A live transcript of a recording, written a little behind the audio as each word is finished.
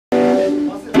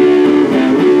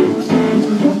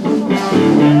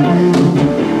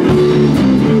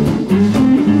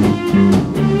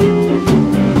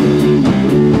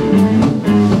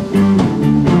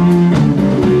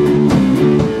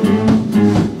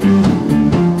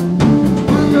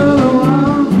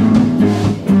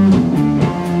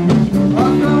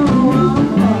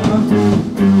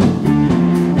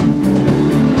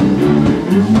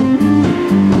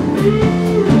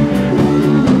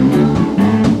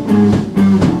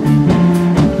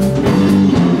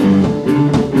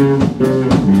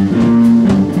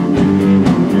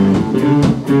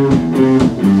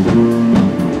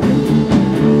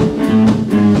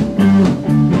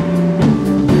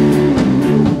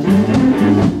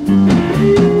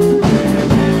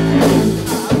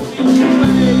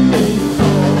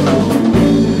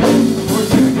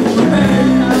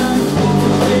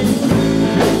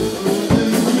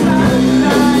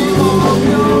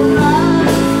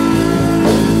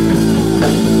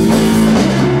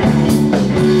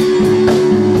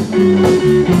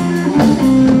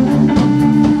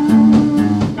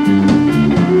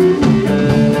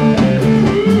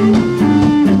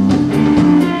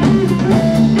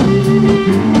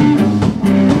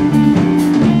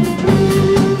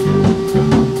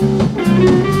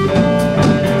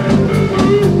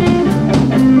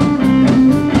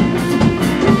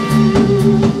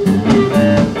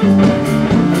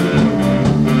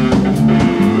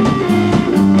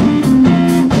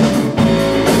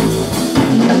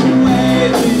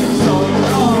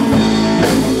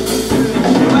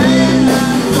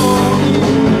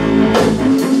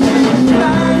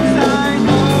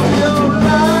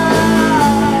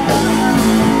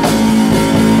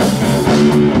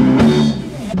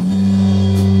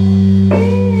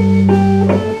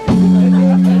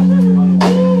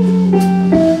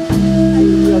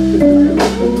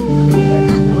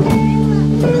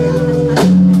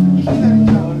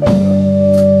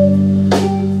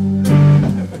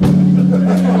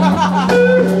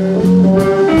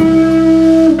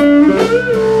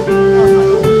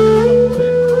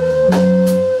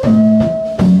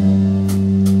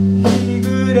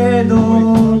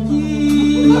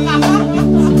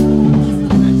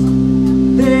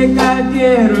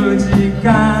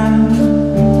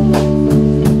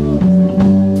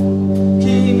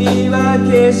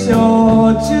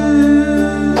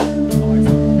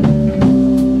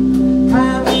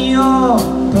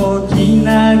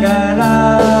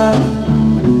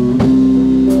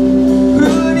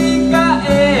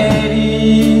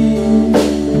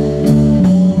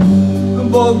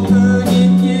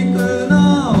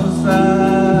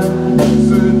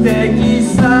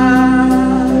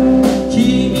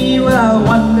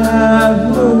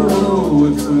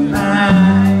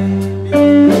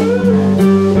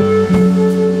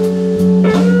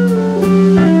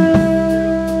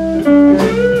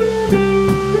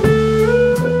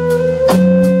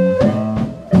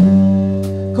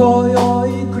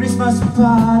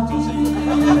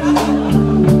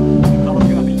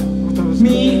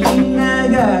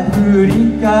振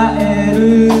り返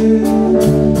る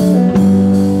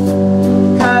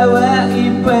かわいい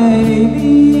ベイビ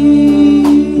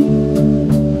ー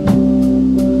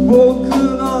僕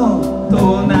の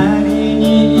隣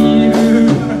にいる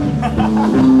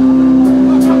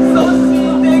そし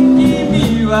て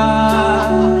君は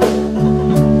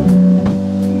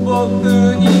僕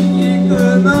に聞く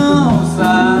のさ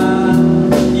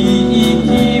いい気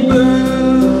分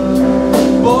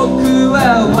僕は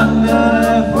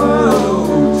Wonderful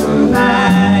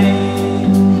Tonight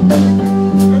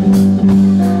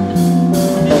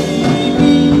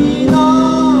君の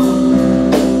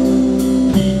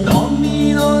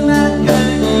瞳の中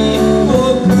に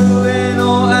僕への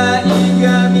愛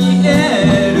が見え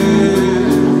る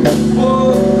僕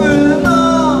の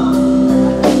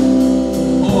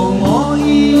想い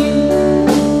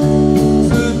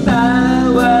伝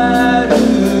わる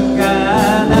か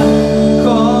なこ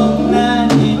んな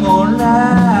にも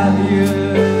Love you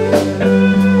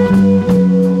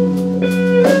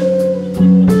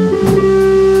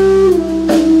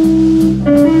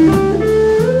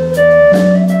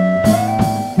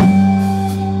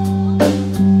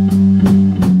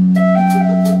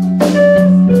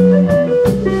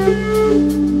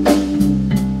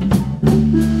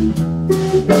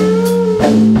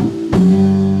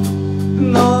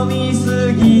飲み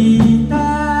すぎ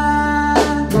た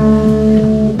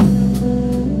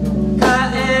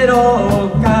帰ろう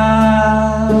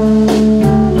か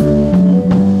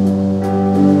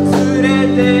連れ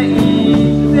て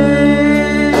行って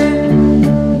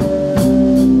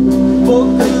僕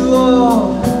を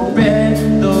ベッ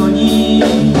ドに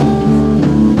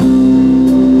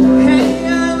部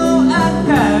屋の明か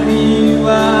りは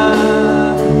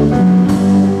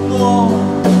もう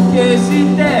消し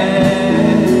て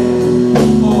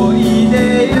おいで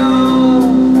よ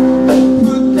二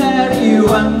人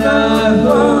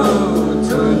Wonderful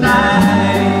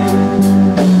Tonight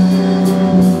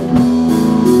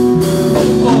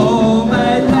Oh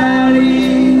my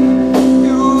darling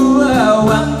You are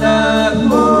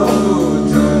wonderful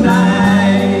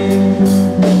tonight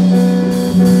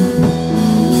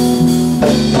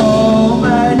Oh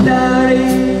my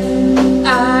darling I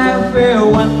feel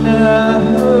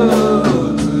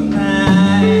wonderful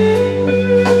tonight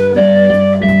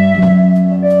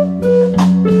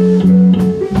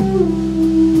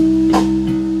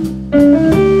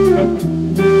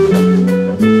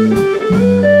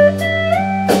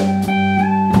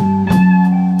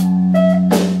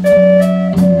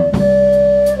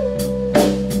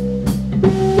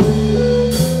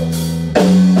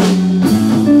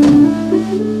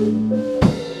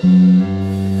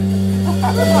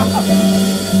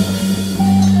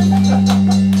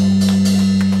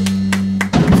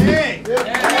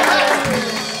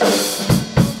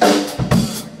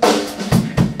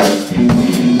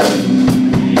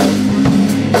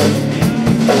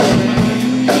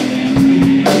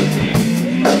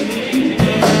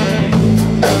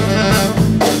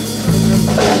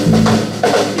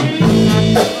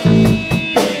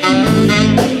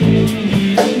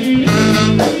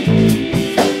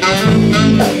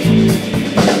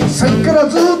さっきから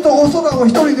ずっとお空を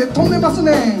一人で飛んでます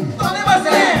ねん。飛んでます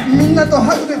ねみんなと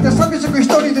はぐれて寂しく一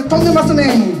人で飛んでます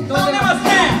ねん。飛んでます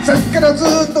ねさっきからず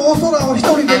っとお空を一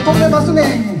人で飛んでます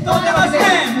ねん。飛んでますね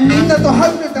みんなとは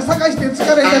ぐれて探して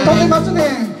疲れて飛んでますね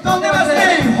ん。飛んでます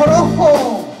ねホロホー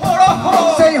ホロ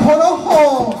ホセイホロ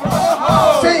ホ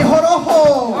ーセイホロ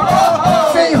ホ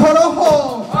ーセイホロ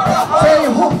ホーセイ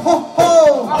ホホ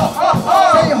ホ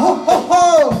ーセイホホ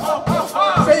ホー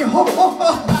セイホホホ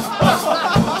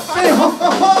セイホホ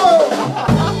ホ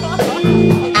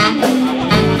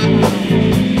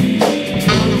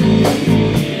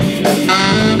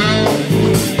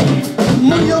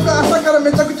森岡朝から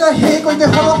めちゃくちゃへいこいて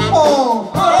ホロホ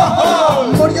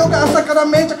ー森岡朝から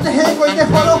めちゃくちゃへいこいて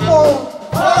ホロホ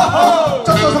ー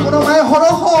ちょっとそこのお前ホロ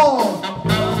ホー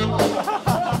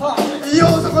よ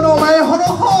うそこのお前ホロ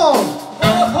ホー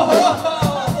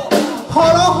ホロ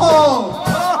ホー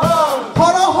ホ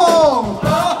ロホー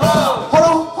ホロ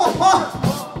ホホ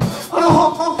ホロホ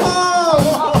ホ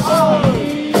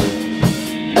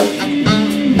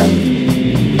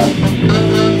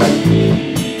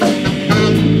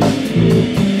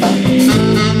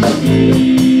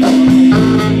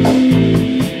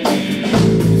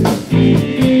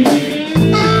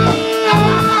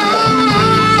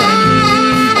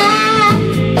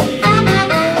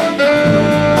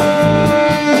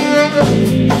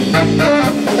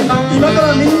今か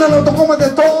らみんなのとこまで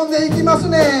飛んでいきます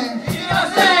ね。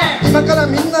今から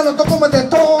みんなのとこまで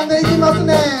飛んでいきます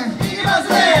ね。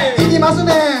いきます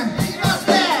ね。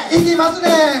いきますね。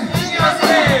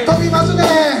飛びますね。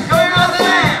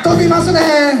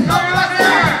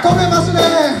飛べますね。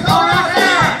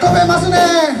飛べますね。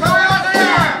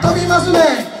飛びますね。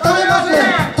飛べますね。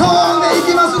飛んでい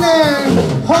きますね。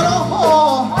ホロ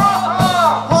ホー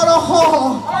ホロホー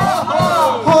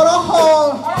ホロホー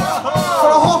ホ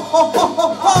ロホー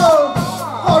ホ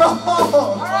ロホーホ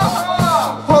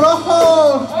ロホーホロホーホ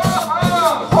ロ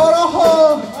ホー。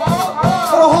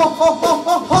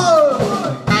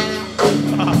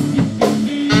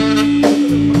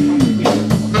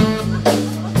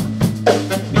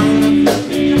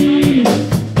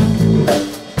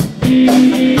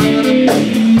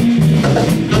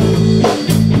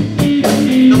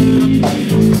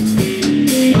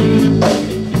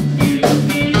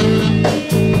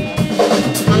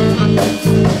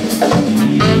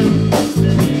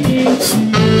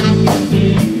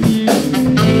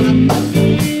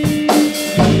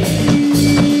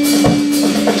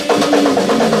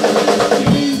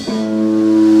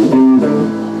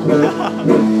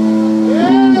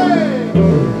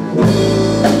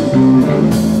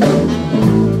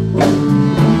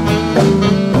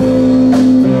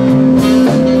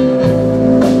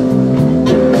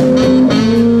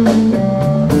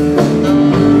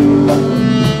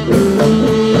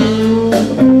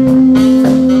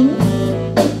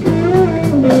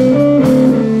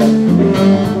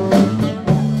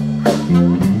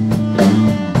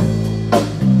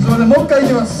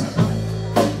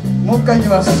もう一回いき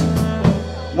ます。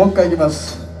もう一回いきま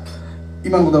す。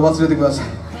今のことは忘れてください。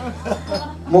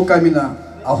もう一回みんな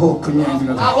アホを国に入れて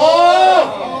くださ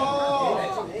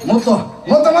い。もっともっ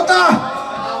ともっ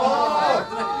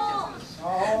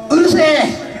とうるせ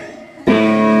え。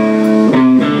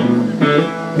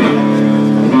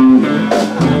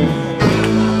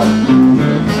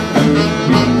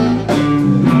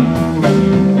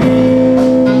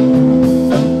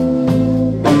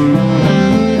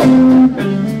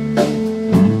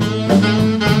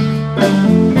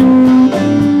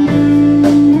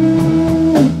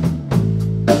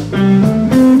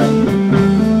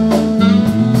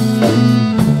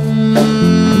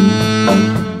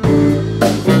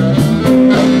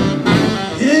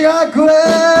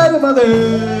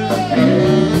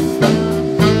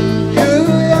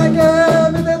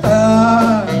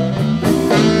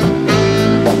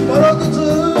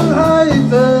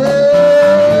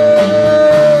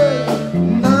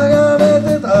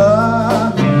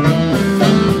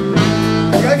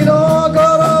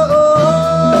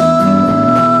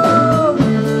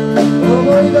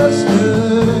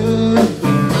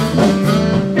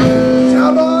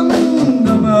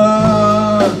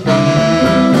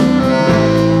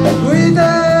吹いて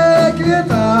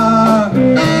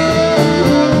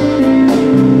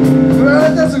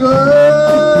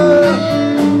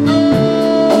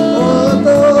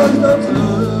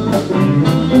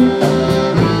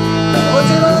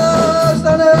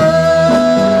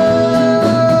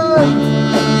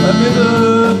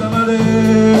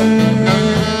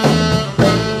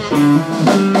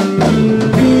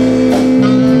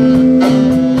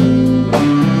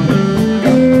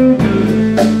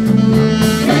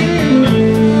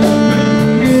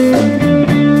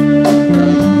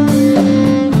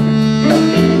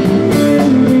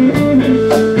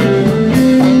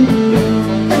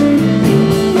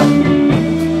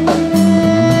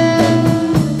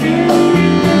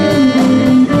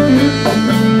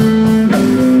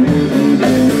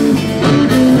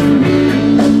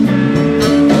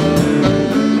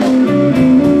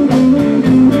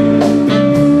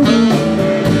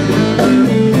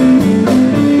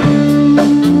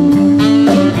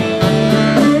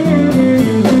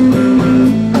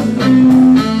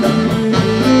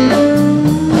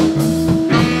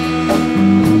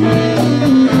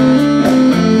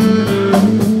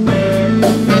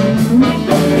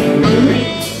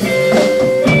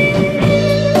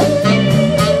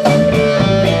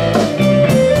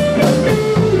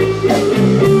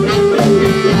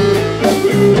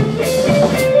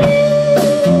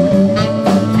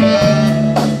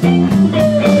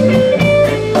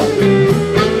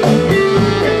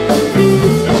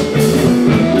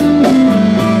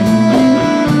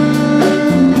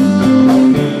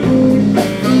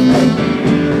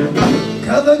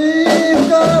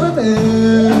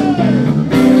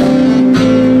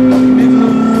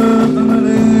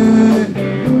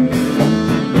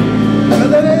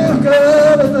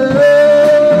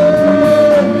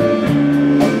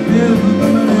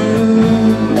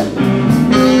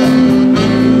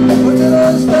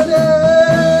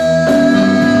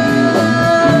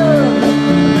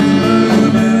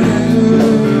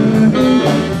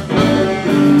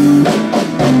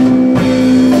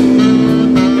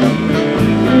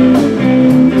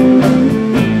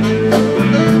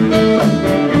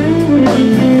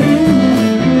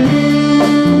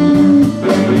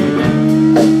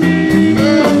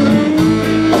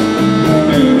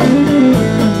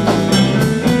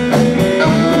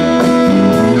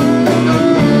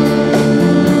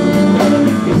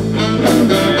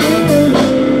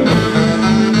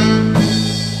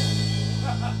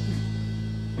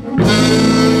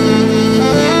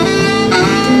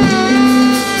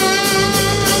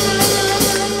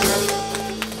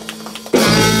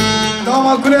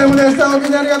した。み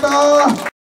んなありがとう。